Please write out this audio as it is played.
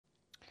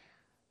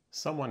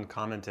Someone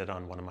commented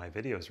on one of my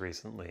videos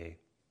recently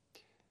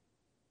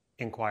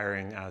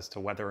inquiring as to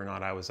whether or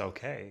not I was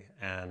okay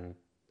and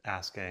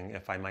asking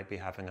if I might be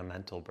having a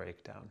mental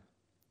breakdown.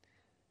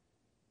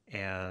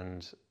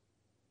 And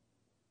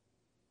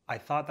I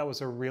thought that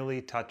was a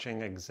really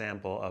touching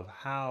example of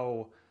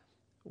how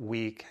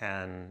we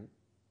can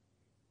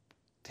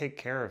take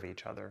care of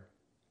each other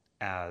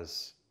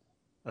as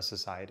a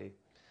society.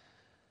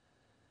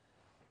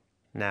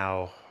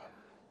 Now,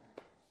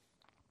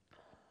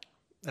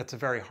 that's a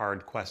very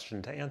hard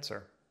question to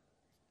answer.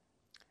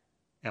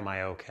 Am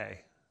I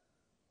okay?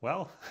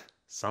 Well,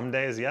 some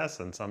days yes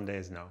and some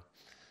days no.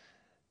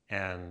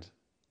 And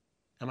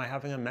am I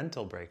having a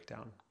mental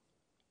breakdown?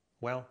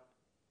 Well,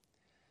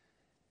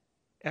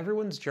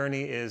 everyone's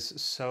journey is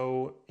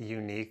so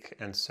unique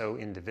and so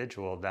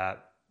individual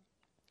that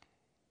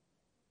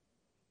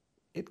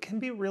it can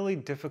be really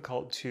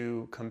difficult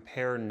to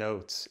compare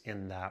notes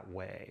in that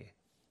way.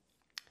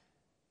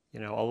 You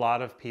know, a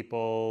lot of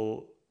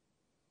people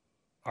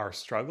are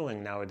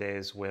struggling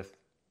nowadays with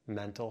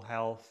mental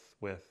health,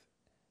 with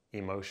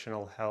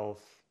emotional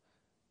health,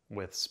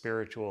 with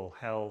spiritual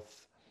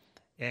health.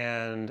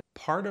 And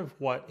part of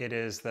what it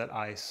is that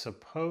I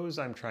suppose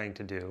I'm trying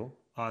to do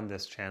on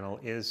this channel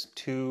is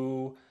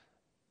to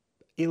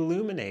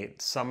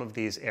illuminate some of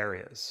these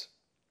areas,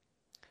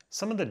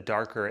 some of the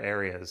darker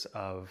areas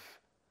of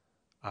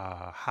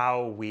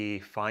how we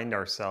find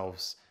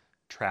ourselves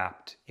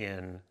trapped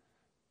in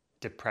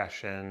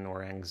depression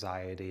or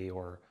anxiety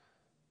or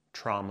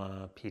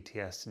trauma,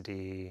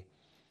 PTSD,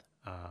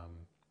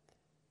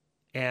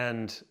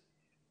 and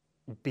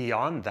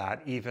beyond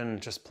that, even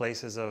just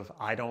places of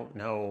I don't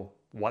know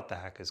what the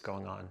heck is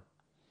going on,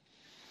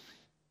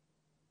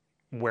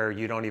 where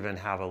you don't even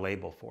have a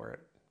label for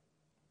it.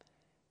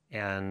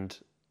 And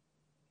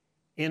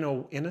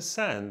in a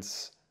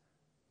sense,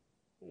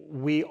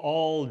 we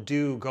all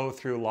do go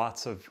through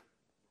lots of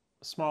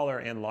smaller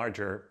and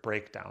larger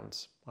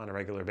breakdowns on a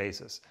regular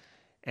basis.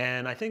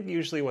 And I think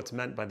usually what's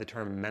meant by the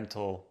term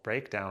mental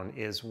breakdown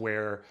is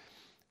where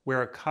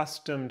we're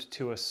accustomed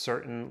to a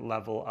certain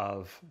level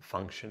of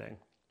functioning.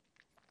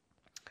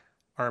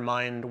 Our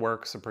mind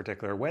works a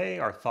particular way,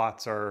 our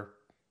thoughts are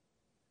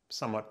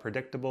somewhat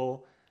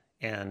predictable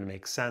and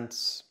make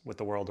sense with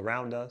the world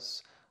around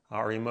us.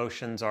 Our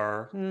emotions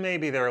are,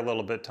 maybe they're a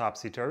little bit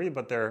topsy-turvy,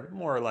 but they're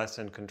more or less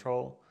in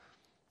control.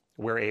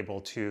 We're able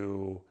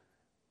to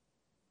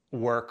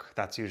work.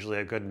 That's usually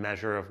a good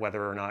measure of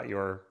whether or not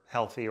you're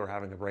healthy or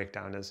having a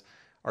breakdown is,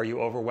 are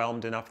you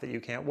overwhelmed enough that you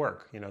can't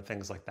work? You know,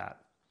 things like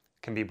that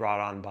can be brought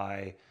on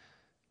by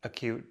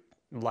acute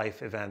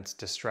life events,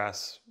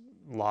 distress,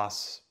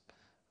 loss,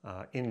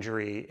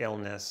 injury,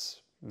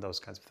 illness, those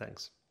kinds of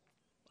things.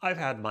 I've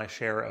had my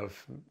share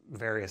of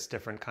various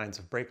different kinds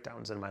of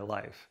breakdowns in my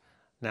life.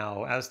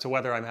 Now, as to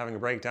whether I'm having a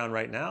breakdown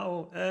right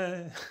now,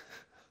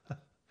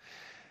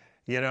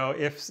 you know,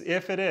 if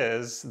it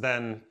is,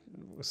 then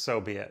so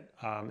be it.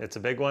 It's a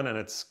big one, and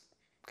it's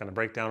going to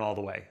break down all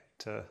the way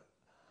to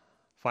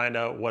find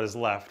out what is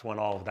left when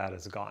all of that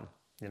is gone,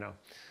 you know.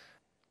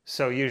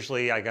 So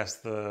usually, I guess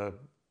the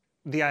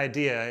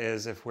idea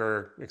is if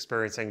we're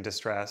experiencing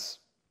distress,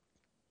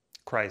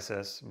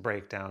 crisis,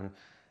 breakdown,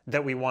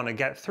 that we want to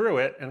get through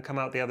it and come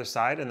out the other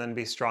side and then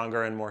be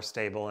stronger and more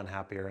stable and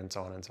happier and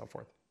so on and so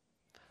forth.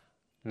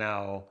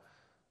 Now,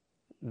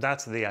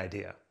 that's the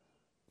idea.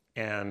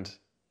 And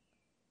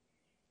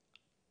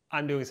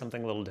I'm doing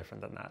something a little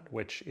different than that,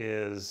 which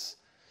is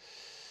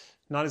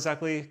not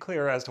exactly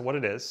clear as to what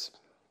it is.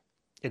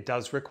 It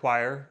does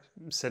require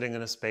sitting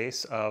in a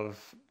space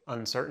of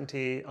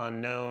uncertainty,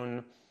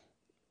 unknown,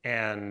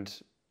 and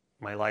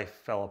my life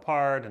fell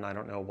apart and I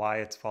don't know why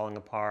it's falling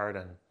apart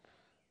and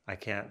I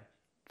can't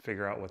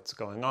figure out what's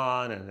going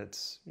on, and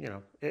it's, you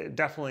know, it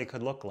definitely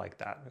could look like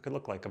that. It could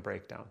look like a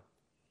breakdown.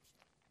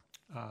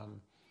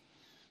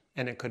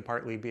 And it could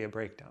partly be a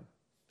breakdown.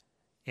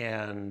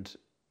 And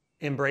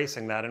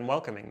embracing that and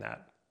welcoming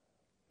that.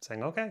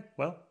 Saying, okay,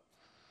 well,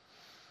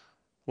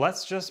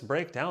 let's just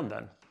break down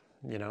then.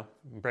 You know,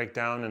 break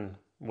down and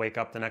wake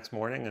up the next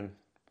morning and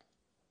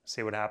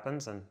see what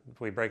happens. And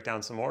if we break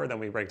down some more, then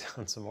we break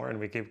down some more and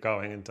we keep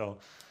going until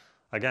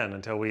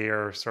we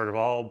are sort of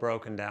all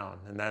broken down.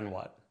 And then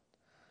what?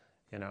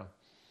 You know?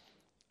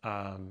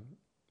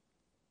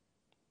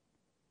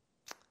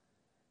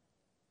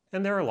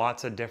 And there are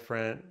lots of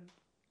different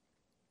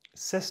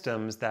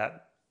systems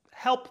that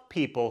help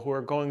people who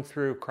are going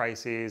through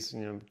crises,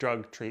 you know,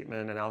 drug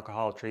treatment and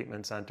alcohol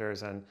treatment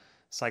centers and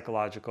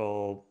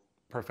psychological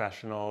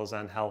professionals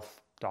and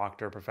health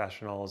doctor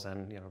professionals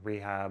and, you know,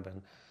 rehab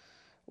and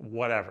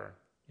whatever,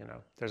 you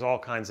know, there's all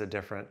kinds of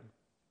different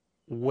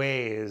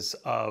ways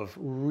of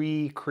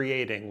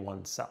recreating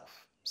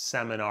oneself,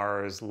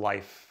 seminars,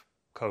 life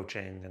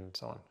coaching, and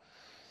so on.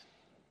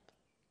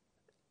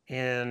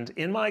 And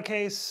in my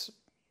case,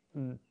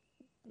 a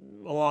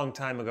long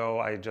time ago,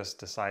 I just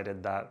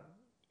decided that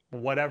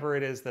whatever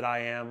it is that I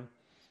am,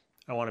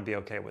 I want to be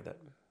okay with it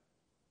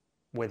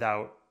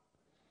without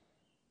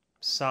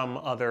some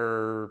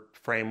other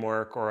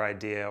framework or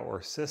idea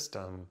or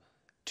system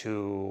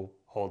to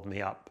hold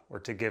me up or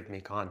to give me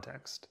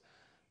context,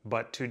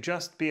 but to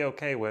just be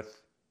okay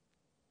with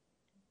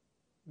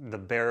the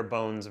bare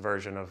bones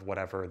version of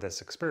whatever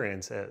this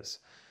experience is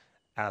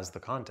as the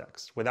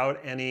context, without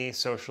any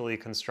socially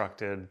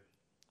constructed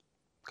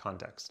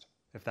context,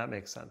 if that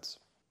makes sense.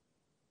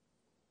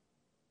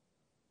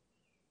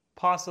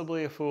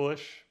 Possibly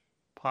foolish,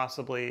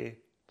 possibly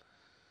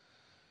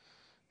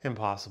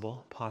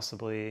impossible,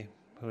 possibly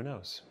who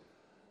knows,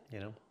 you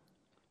know?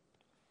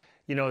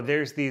 You know,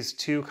 there's these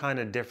two kind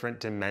of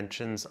different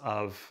dimensions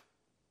of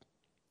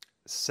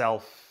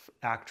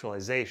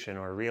self-actualization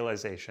or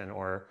realization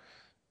or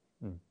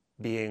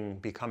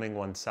becoming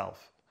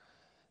oneself.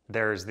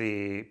 There's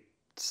the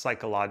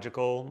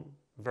psychological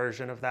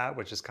version of that,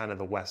 which is kind of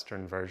the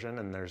Western version,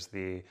 and there's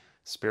the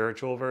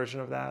spiritual version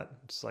of that.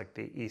 It's like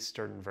the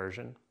Eastern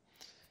version.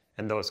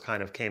 And those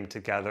kind of came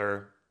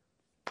together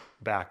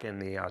back in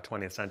the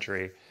 20th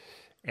century.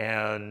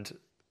 And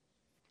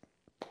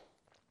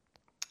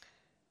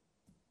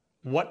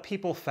what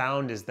people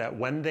found is that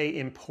when they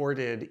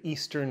imported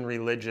Eastern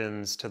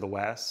religions to the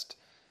West,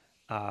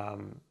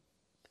 the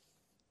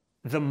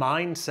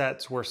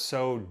mindsets were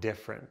so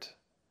different.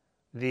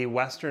 The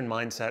Western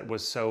mindset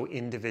was so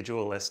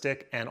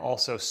individualistic and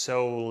also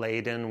so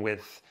laden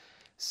with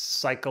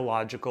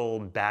psychological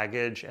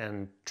baggage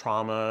and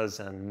traumas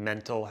and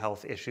mental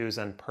health issues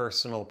and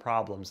personal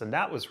problems. And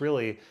that was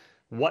really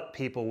what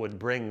people would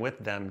bring with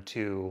them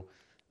to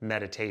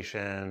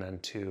meditation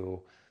and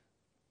to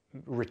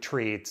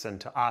retreats and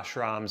to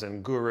ashrams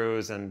and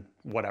gurus and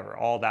whatever,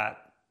 all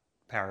that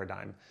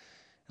paradigm.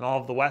 And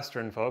all of the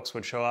Western folks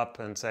would show up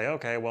and say,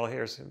 okay, well,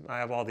 I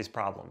have all these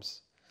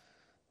problems.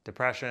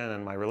 Depression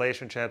and my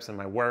relationships and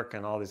my work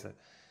and all these things.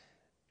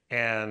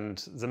 And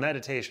the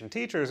meditation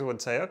teachers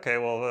would say, okay,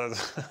 well,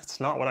 that's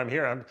not what I'm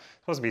here. I'm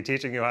supposed to be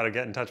teaching you how to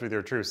get in touch with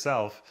your true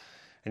self.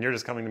 And you're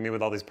just coming to me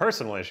with all these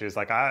personal issues.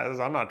 Like,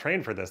 I'm not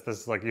trained for this. This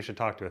is like, you should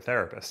talk to a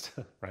therapist,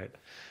 right?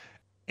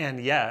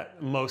 And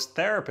yet, most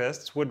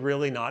therapists would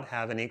really not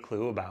have any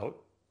clue about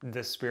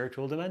this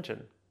spiritual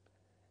dimension.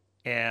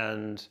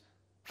 And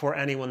for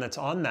anyone that's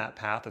on that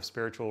path of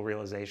spiritual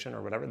realization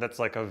or whatever, that's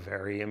like a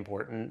very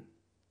important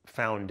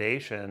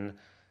foundation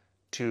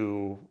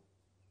to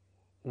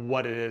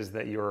what it is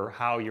that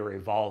how you're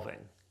evolving.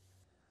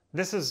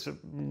 This is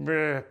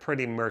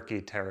pretty murky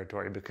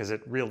territory because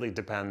it really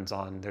depends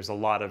on, there's a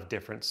lot of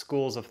different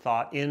schools of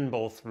thought in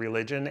both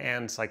religion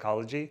and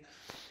psychology.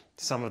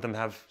 Some of them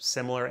have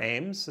similar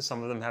aims,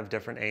 some of them have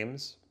different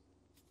aims.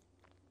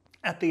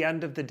 At the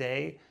end of the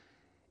day,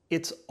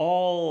 it's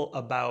all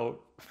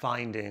about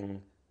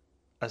finding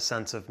a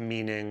sense of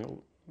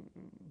meaning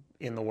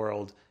in the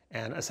world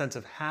and a sense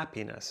of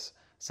happiness,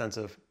 sense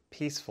of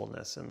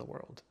peacefulness in the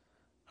world.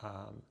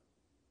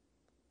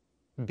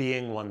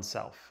 Being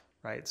oneself,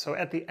 right? So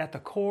at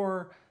the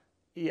core,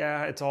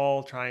 yeah, it's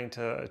all trying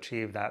to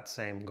achieve that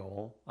same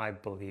goal, I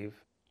believe.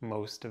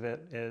 Most of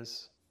it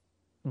is.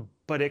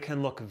 But it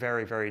can look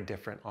very, very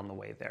different on the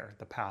way there.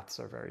 The paths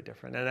are very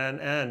different.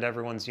 And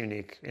everyone's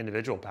unique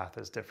individual path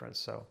is different.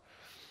 So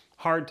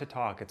hard to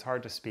talk. It's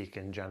hard to speak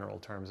in general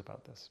terms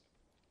about this.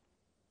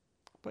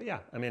 But yeah,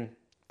 I mean,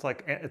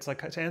 it's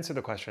like to answer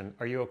the question,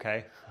 are you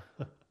okay?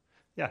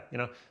 Yeah, you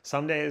know,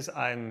 some days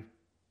I'm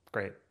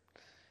great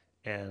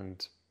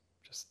and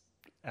just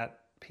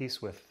at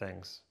peace with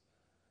things,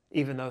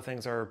 even though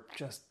things are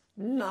just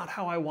not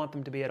how I want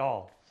them to be at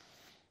all.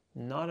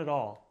 Not at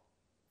all.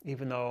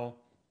 Even though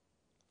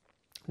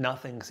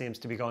nothing seems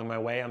to be going my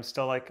way, I'm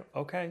still like,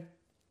 okay,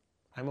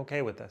 I'm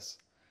okay with this.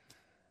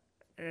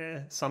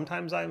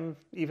 Sometimes I'm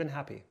even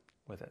happy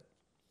with it.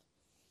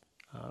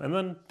 And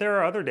then there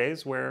are other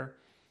days where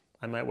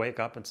I might wake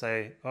up and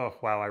say, oh,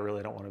 wow, I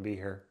really don't want to be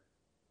here.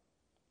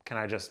 Can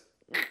I just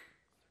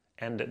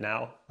end it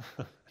now?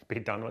 Be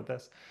done with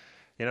this?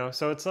 You know,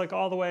 so it's like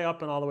all the way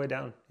up and all the way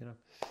down, you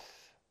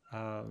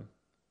know.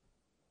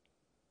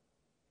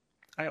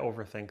 I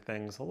overthink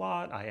things a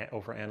lot. I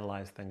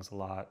overanalyze things a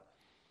lot.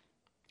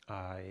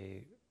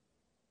 I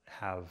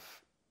have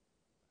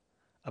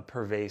a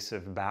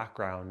pervasive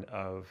background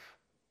of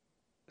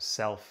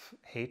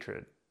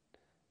self-hatred.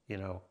 You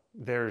know,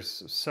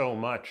 there's so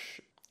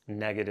much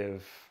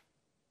negative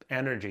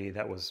energy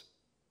that was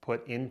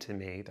put into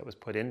me, that was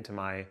put into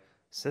my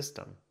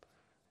system,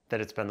 that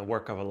it's been the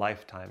work of a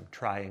lifetime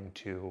trying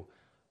to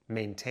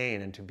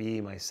maintain and to be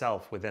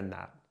myself within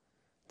that.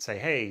 Say,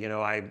 hey, you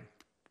know,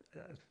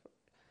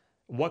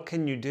 what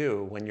can you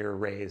do when you're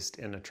raised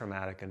in a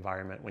traumatic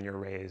environment, when you're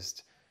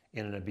raised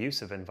in an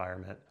abusive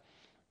environment?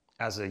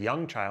 As a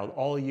young child,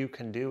 all you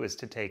can do is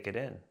to take it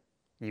in.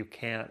 You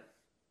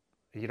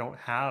don't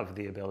have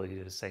the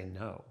ability to say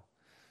no.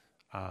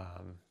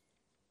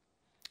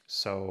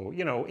 So,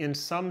 you know, in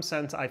some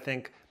sense, I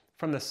think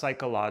from the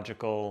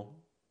psychological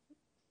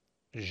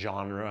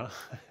genre,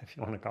 if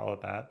you want to call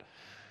it that,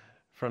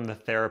 from the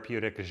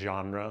therapeutic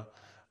genre,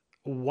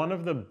 one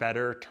of the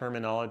better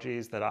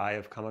terminologies that I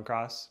have come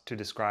across to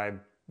describe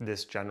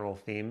this general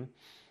theme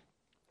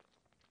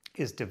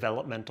is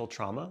developmental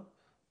trauma,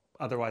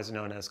 otherwise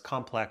known as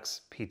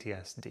complex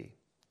PTSD.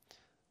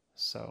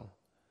 So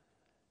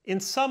in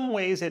some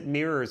ways it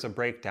mirrors a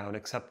breakdown,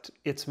 except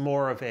it's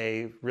more of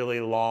a really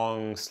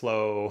long,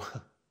 slow,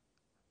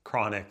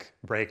 chronic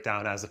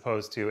breakdown as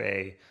opposed to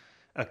a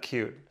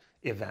acute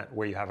event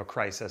where you have a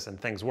crisis and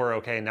things were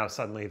okay, now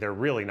suddenly they're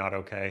really not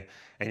okay,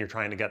 and you're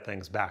trying to get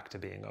things back to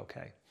being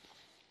okay.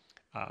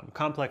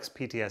 Complex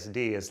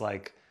PTSD is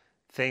like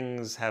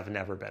things have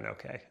never been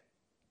okay.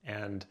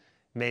 And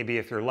maybe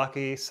if you're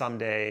lucky,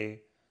 someday,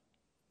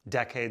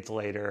 decades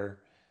later,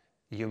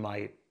 you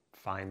might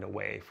find a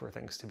way for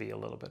things to be a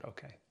little bit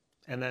okay.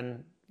 And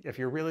then if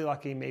you're really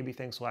lucky, maybe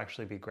things will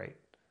actually be great,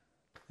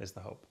 is the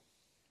hope.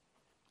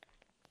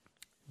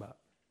 But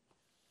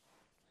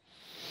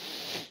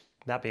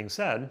that being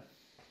said,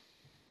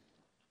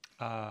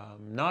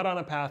 not on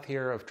a path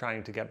here of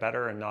trying to get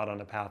better and not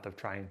on a path of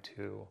trying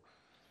to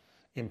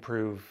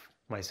improve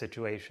my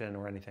situation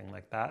or anything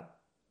like that.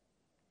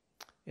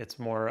 It's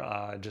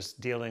more just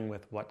dealing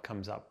with what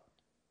comes up.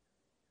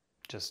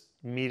 Just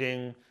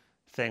meeting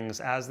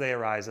things as they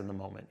arise in the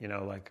moment. You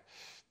know, like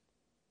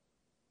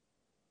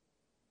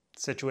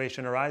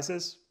situation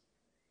arises,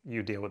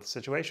 you deal with the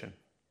situation.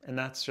 And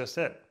that's just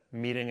it.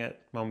 Meeting it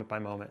moment by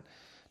moment.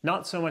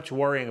 Not so much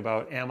worrying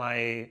about, am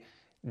I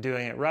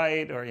doing it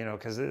right? Or, you know,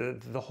 because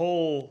the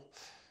whole,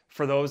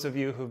 for those of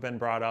you who've been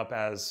brought up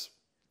as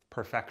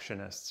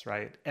perfectionists,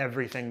 right?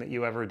 Everything that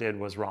you ever did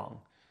was wrong.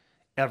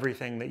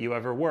 Everything that you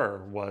ever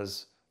were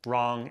was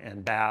wrong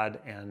and bad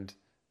and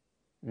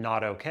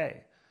not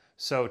okay.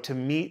 So to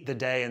meet the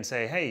day and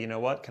say, hey, you know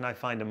what? Can I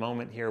find a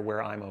moment here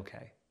where I'm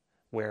okay?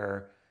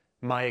 Where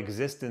my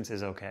existence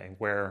is okay?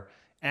 Where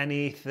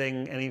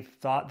anything, any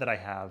thought that I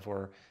have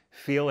or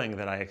feeling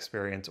that I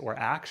experience or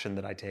action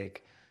that I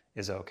take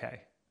is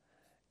okay.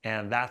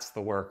 And that's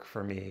the work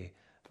for me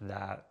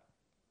that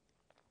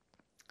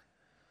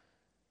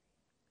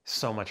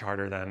so much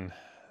harder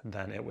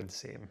than it would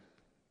seem.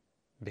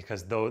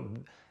 Because though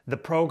the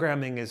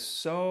programming is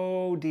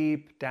so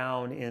deep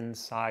down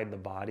inside the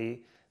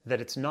body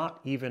that it's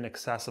not even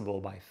accessible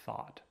by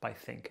thought, by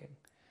thinking.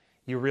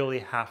 You really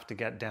have to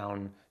get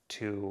down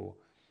to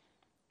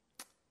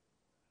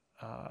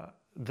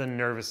the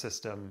nervous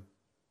system,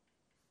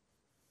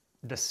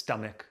 the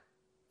stomach,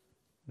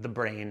 the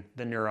brain,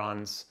 the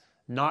neurons,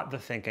 not the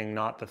thinking,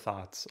 not the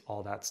thoughts.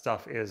 All that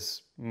stuff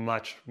is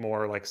much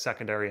more like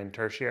secondary and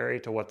tertiary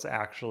to what's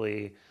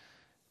actually...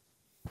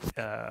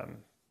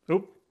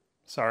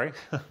 sorry.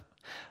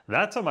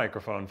 That's a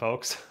microphone,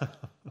 folks.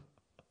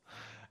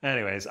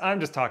 Anyways, I'm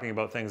just talking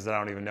about things that I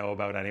don't even know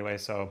about anyway,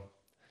 so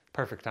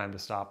perfect time to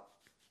stop.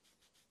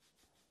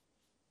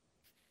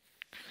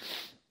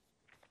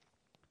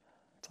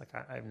 It's like,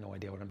 I have no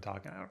idea what I'm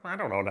talking about. I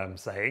don't know what I'm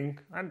saying.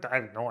 I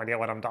have no idea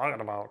what I'm talking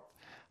about.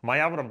 Am I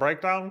having a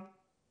breakdown?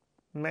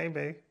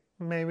 Maybe.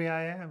 Maybe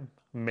I am.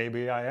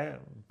 Maybe I am.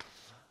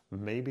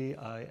 Maybe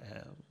I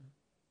am.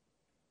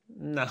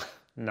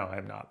 No,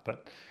 I'm not.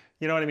 But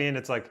you know what I mean?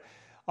 It's like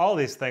all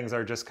these things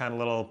are just kind of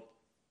little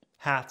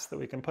hats that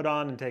we can put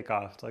on and take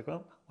off. It's like,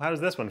 well, how does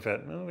this one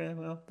fit? Okay,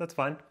 well, that's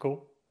fine.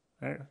 Cool.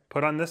 All right,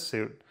 put on this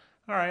suit.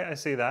 All right, I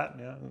see that.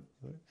 Yeah.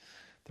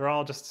 They're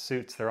all just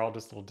suits. They're all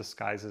just little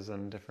disguises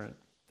and different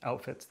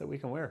outfits that we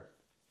can wear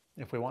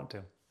if we want to.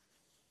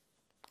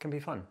 It can be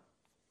fun.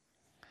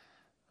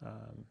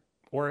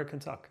 Or it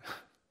can suck.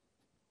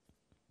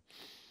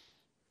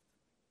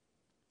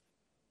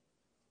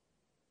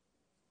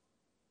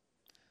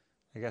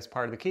 I guess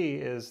part of the key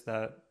is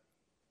that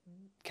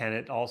can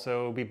it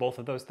also be both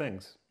of those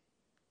things?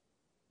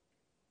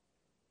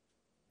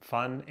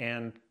 Fun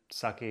and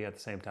sucky at the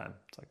same time.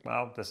 It's like,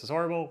 wow, this is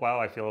horrible. Wow,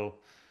 I feel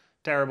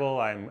terrible.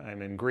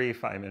 I'm in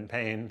grief. I'm in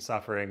pain,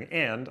 suffering,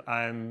 and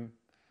I'm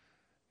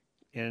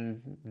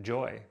in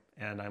joy.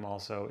 And I'm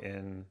also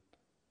in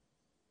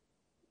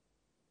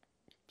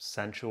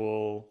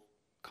sensual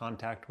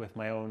contact with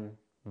my own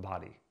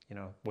body, you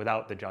know,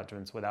 without the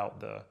judgments, without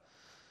the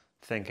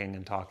thinking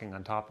and talking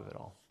on top of it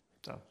all.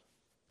 So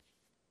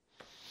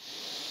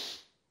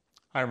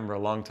I remember a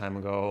long time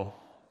ago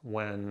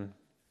when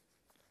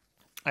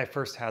I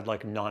first had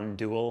like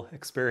non-dual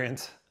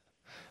experience.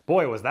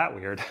 Boy, was that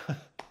weird.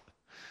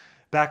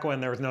 Back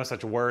when there was no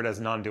such word as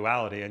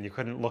non-duality and you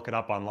couldn't look it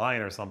up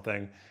online or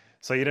something.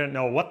 So you didn't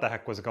know what the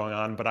heck was going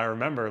on. But I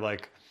remember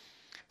like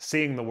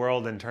seeing the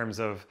world in terms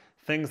of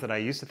things that I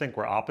used to think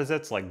were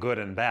opposites, like good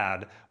and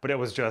bad, but it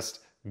was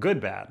just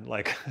good, bad,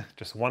 like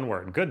just one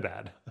word, good,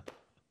 bad.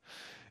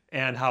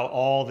 And how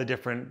all the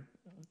different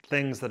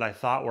things that I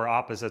thought were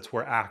opposites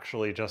were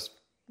actually just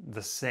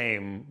the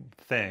same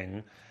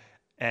thing,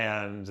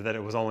 and that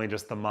it was only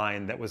just the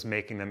mind that was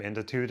making them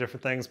into two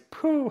different things.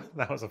 Pooh,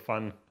 that was a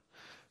fun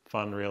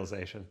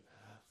realization.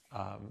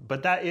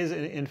 But that is,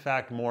 in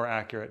fact, more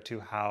accurate to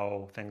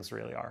how things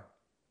really are.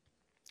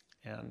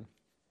 And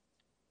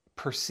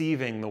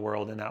perceiving the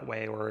world in that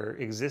way, or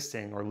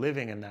existing or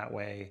living in that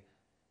way,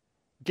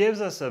 gives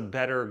us a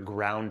better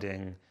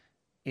grounding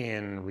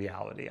in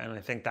reality. And I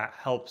think that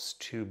helps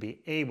to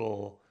be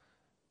able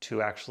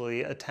to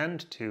actually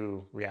attend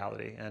to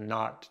reality and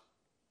not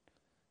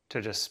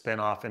to just spin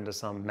off into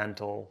some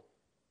mental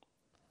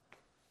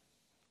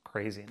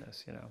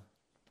craziness, you know.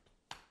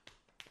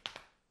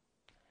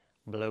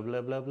 Blah,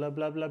 blah, blah, blah,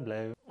 blah, blah,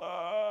 blah.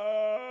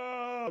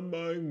 Oh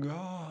my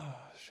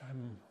gosh,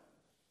 I'm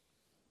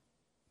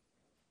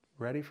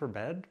ready for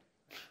bed?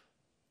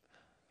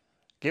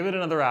 Give it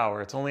another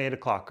hour. It's only 8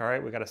 o'clock, all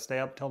right? We got to stay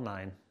up till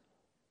 9.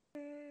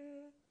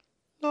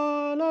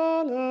 La,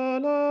 la, la,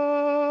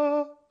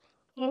 la.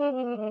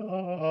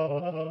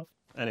 La.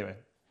 Anyway.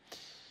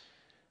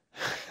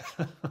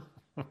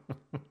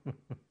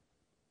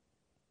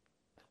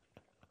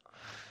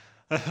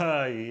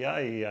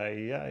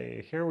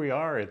 Here we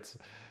are. It's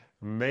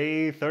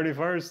May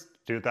 31st,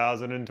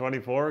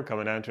 2024,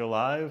 coming at you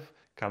live.